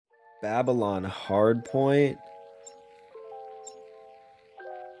Babylon hardpoint.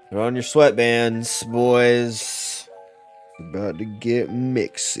 Put on your sweatbands, boys. About to get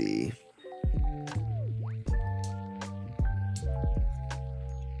mixy.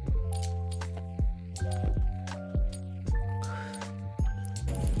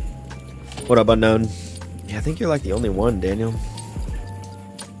 What up, unknown? Yeah, I think you're like the only one, Daniel.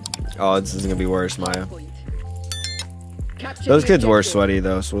 Oh, this is gonna be worse, Maya. Those kids were sweaty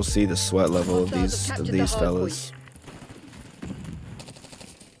though, so we'll see the sweat level of these fellas.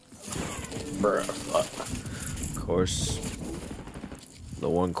 Bruh, fuck. Of course, the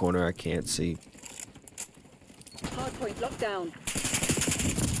one corner I can't see. Hardpoint locked down.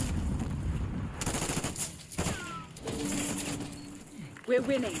 We're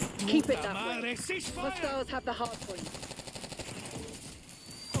winning. Keep it that way. Hostiles have the hardpoint.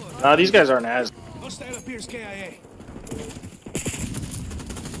 Nah, these guys aren't as.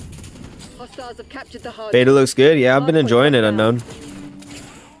 Hostiles have captured the hardpoint. Beta looks good. Yeah, I've been enjoying it, unknown.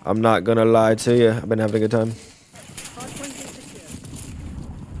 I'm not gonna lie to you. I've been having a good time. Hardpoint is secure.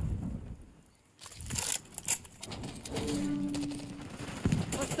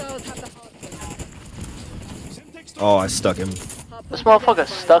 Hostiles have the hardpoint. Oh, I stuck him. This motherfucker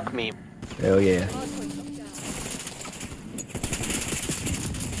stuck me. Hell yeah. Hardpoint locked down.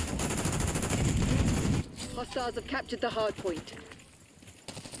 Hostiles have captured the hardpoint.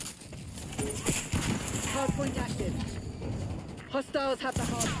 Hardpoint active. Hostiles have the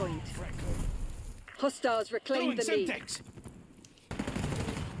hardpoint. Hostiles reclaim the lead.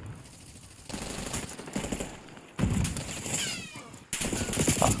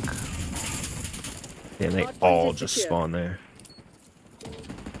 Fuck. Damn, they all just spawn there.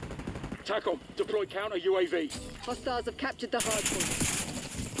 TACOM, deploy counter UAV. Hostiles have captured the hardpoint.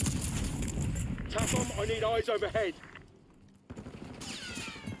 TACOM, I need eyes overhead.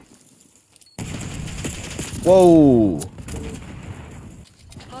 Whoa!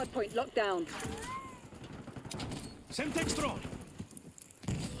 Hardpoint locked down. Semtex drone.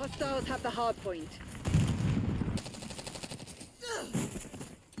 Hostiles have the hardpoint.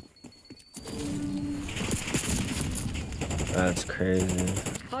 That's crazy.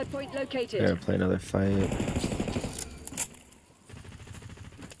 Hardpoint located. Gotta play another fight.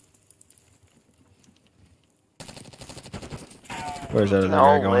 Where's that other guy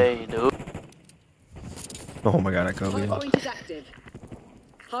No going? way, dude. Oh my god, I covered him. Hardpoint is active.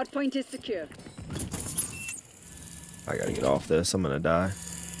 Hardpoint is secure. I gotta get off this. I'm gonna die.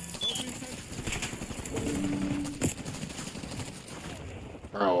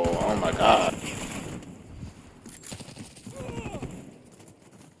 Bro, oh my god.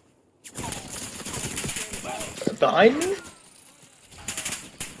 Behind me?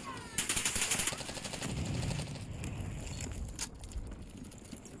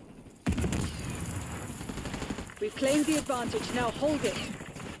 We've claimed the advantage, now hold it.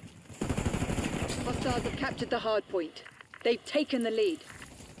 Hostiles have captured the hardpoint. They've taken the lead.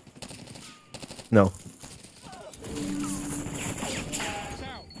 No.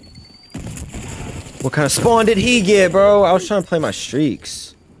 What kind of spawn did he get, bro? I was trying to play my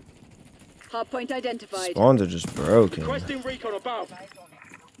streaks. Hardpoint identified. Spawns are just broken. Requesting recon above.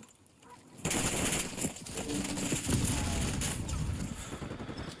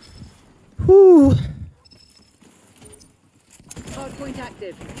 Whew. Hardpoint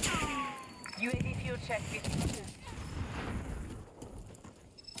active. UAV fuel check.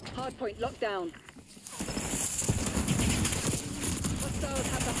 Hardpoint locked down. Hostiles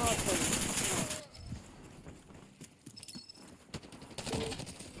have the hardpoint.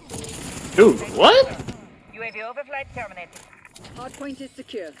 Dude, what? UAV overflight terminated. Hardpoint is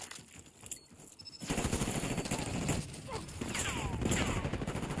secure.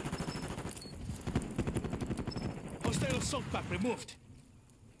 Hostile assault pack removed.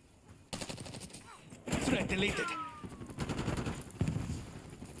 Threat deleted.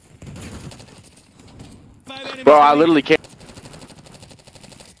 Bro, I literally can't.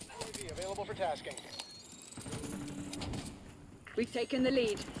 Available for tasking. We've taken the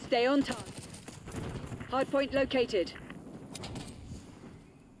lead. Stay on task. Hardpoint located.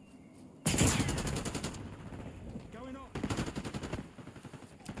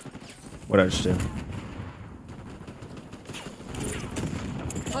 What I just do?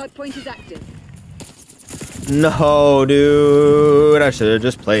 Hardpoint is active. No, dude. I should have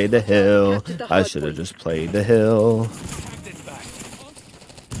just played the hill. I should have just played the hill.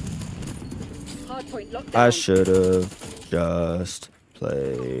 Hardpoint locked down. I should have just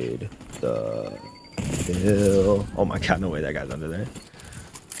played the hill. Oh my god, no way that guy's under there.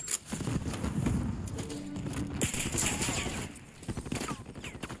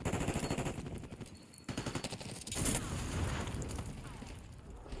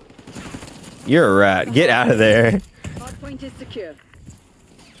 You're a rat. Get out of there. Hardpoint is secure.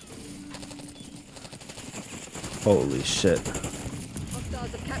 Holy shit.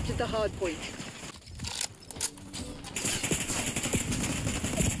 Hostiles have captured the hardpoint.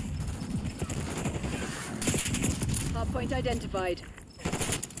 Hardpoint identified.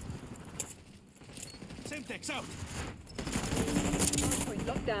 Semtex out. Hardpoint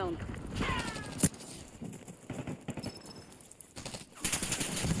locked down.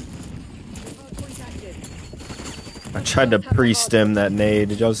 Hardpoint active. I tried to pre-stem that nade.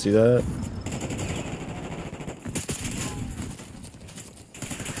 Did y'all see that?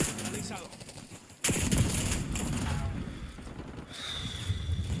 Analizado.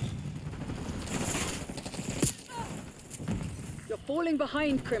 You're falling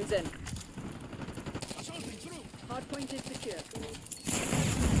behind, Crimson. Assaulting through. Hardpoint is secure.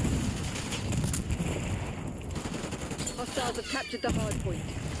 Hostiles have captured the hardpoint.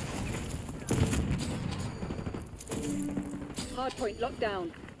 Hardpoint locked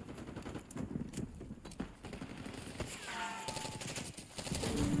down.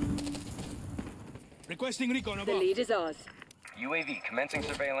 Requesting recon The above. lead is ours. UAV commencing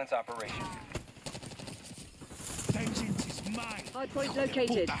surveillance operation. Vengeance is mine. Hardpoint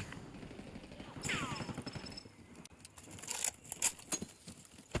located. Puta.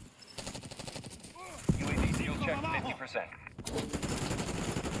 UAV fuel check 50%.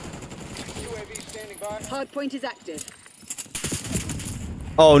 UAV standing by. Hardpoint is active.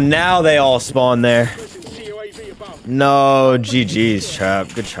 Oh, now they all spawn there. Listen, COAV above. No, GG's, Trap.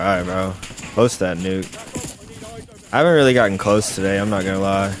 Good try, bro. Post that nuke. I haven't really gotten close today, I'm not gonna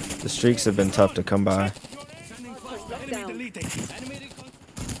lie. The streaks have been tough to come by. Hardpoint locked Enemy down. deleted. Enemy recon.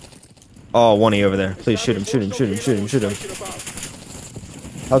 Oh, one-y over there. Please shoot him, shoot him, shoot him, shoot him, shoot him.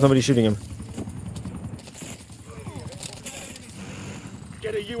 How's somebody shooting him?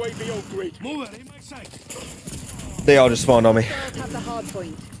 Get a UAV on grid. Mover in my sight. They all just spawned on me. Hostiles have the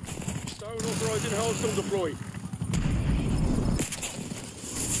hardpoint. Stone authorizing Hellstorm deployed.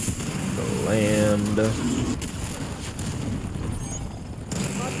 Land.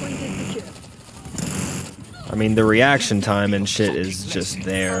 Hardpoint is secure. I mean, the reaction time and shit is just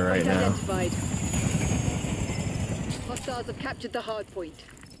there right Hardpoint now. identified. Hostiles have captured the hardpoint.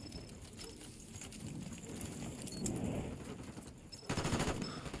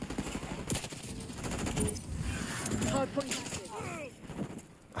 Hardpoint active.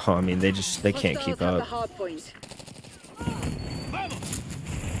 Oh, I mean, they can't Hostiles keep have the up. hardpoint. Vamos.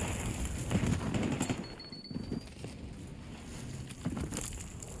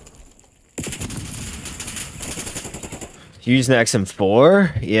 You using the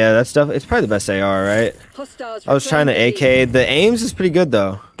XM4? Yeah, that's stuff. It's probably the best AR, right? Hostiles I was trying to return the AK. The aims is pretty good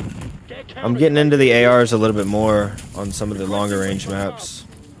though. I'm getting into the ARs a little bit more on some of the longer range maps.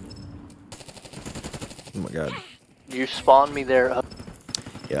 Oh my god. You spawned me there.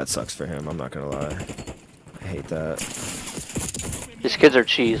 Yeah, that sucks for him. I'm not gonna lie. I hate that. These kids are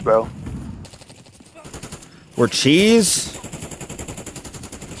cheese, bro. We're cheese?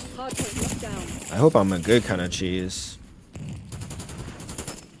 Hardpoint locked down. I hope I'm a good kind of cheese.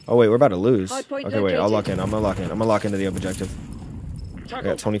 Oh wait, we're about to lose. Hardpoint Okay, wait, I'll located. lock in. I'm gonna lock in. I'm gonna lock into the objective. I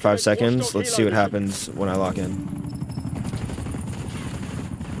got 25 seconds. Let's see what happens when I lock in.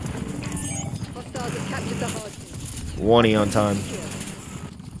 Hostiles have captured the hardpoint. 1-y on time.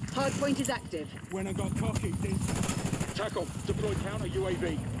 Hardpoint is active. When I got cocky, then. Tackle. Deploy counter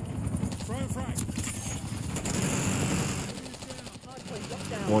UAV. Throw and frag. Hardpoint locked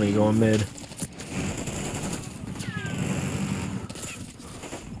down. 1-y going mid.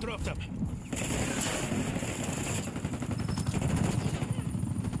 Dropped him.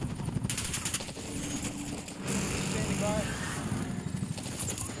 Standing by.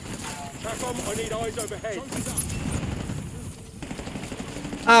 TACOM, I need eyes overhead.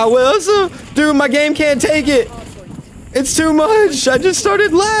 Ah, Wilson! Dude, my game can't take it! Hardpoint. It's too much! I just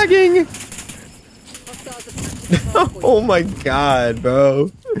started lagging! Hostiles have captured the hardpoint. Oh my god,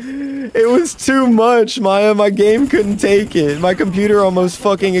 bro. It was too much, Maya. My game couldn't take it. My computer almost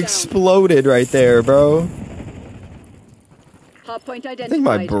fucking exploded right there, bro. Hardpoint I think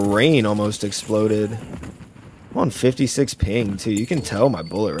my identified. brain almost exploded. I'm on 56 ping, too. You can tell my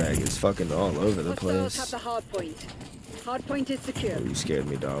bullet rag is fucking all over the Hostiles have place. the hardpoint. Hardpoint is secure. Oh, you scared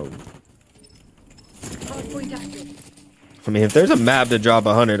me, dog. Hardpoint active. I mean, if there's a map to drop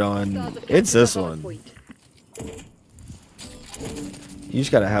 100 on, Hostiles have it's captured this the one. hardpoint. You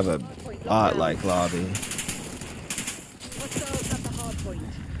just gotta have a Hardpoint locked bot-like down. lobby. Hostiles have the hardpoint.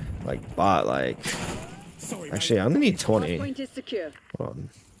 Like, bot-like. Actually, I'm gonna need 20. Hardpoint is secure. Hold on.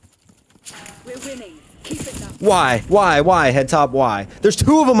 We're winning. Keep it that way. Why? Why? Why? Head top, why? There's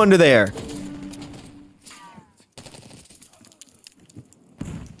 2 of them under there.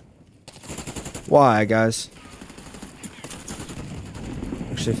 Why, guys?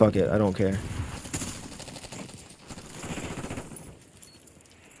 Actually, fuck it. I don't care.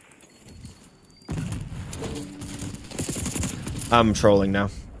 I'm trolling now.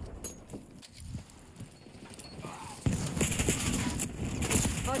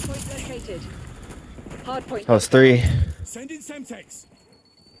 Hardpoint located. Hardpoint. That was 3. Send in Semtex.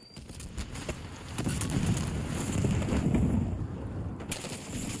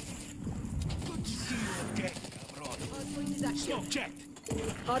 Hardpoint is active. Smoke checked.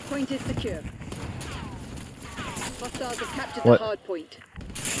 Hardpoint is secure. Hostiles have captured What? the hardpoint.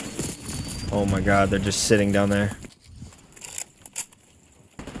 Oh my god, they're just sitting down there.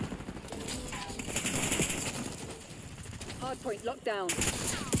 Hardpoint locked down.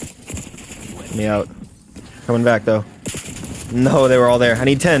 Let me out. Coming back though. No, they were all there. I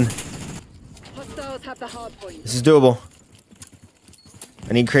need 10. Hostiles have the hardpoint. This is doable.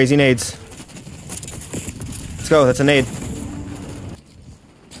 I need crazy nades. Let's go. That's a nade.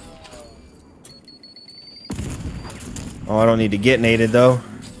 Oh, I don't need to get naded though.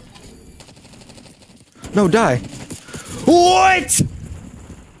 No, die. What?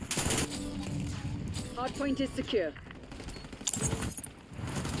 Hardpoint is secure.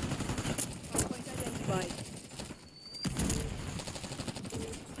 Hardpoint identified.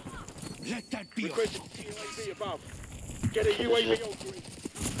 Let that be. Requesting UAV above. Get a UAV on 3.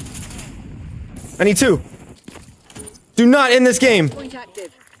 I need 2. Do not end this game. Point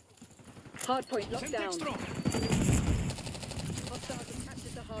active. Hardpoint locked down. Hostiles have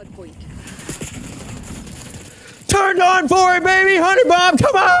captured the hardpoint. Turned on for it, baby. Honey bomb,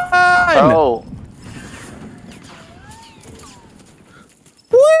 come on. Oh,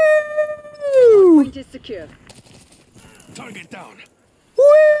 Woo! Point is secure. Target down. Feel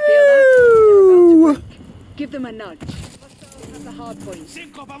that? They're about to Woo! break. Give them a nudge. Hostiles have the hardpoint.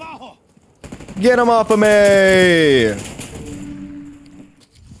 Cinco para abajo. Get him off of me.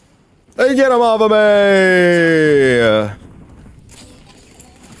 Hey, get him off of me.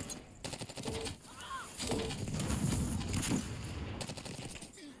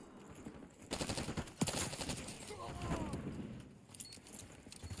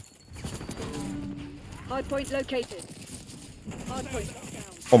 Hardpoint located. Hardpoint locked down.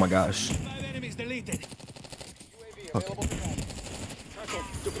 Oh my gosh. 5 enemies deleted. Okay. Tackle.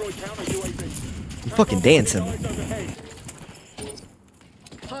 Deploy counter UAV. I'm fucking dancing. Eyes overhead.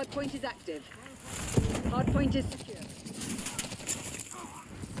 Hardpoint is active. Hardpoint is secure.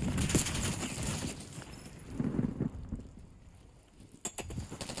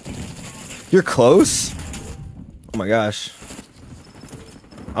 You're close? Oh my gosh.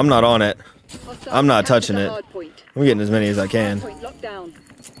 I'm not on it. Hostiles I'm not have captured touching the it. hardpoint. I'm getting as many as I can. Hardpoint locked down.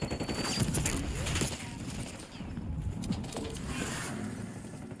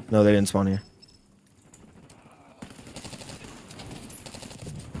 No, they didn't spawn here.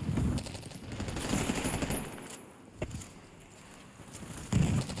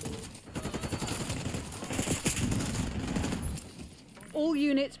 All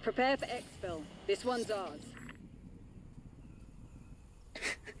units prepare for exfil. This one's ours.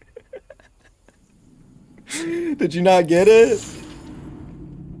 Did you not get it?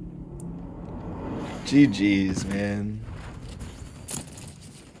 GG's, man.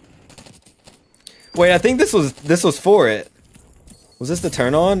 Wait, I think this was for it. Was this the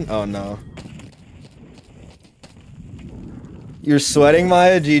turn on? Oh no. You're sweating,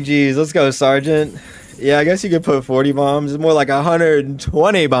 Maya? GG's. Let's go, Sergeant. Yeah, I guess you could put 40 bombs. It's more like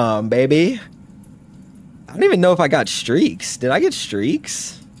 120 bomb, baby. I don't even know if I got streaks. Did I get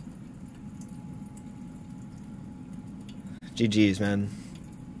streaks? GG's, man.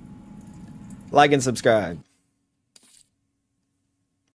 Like and subscribe.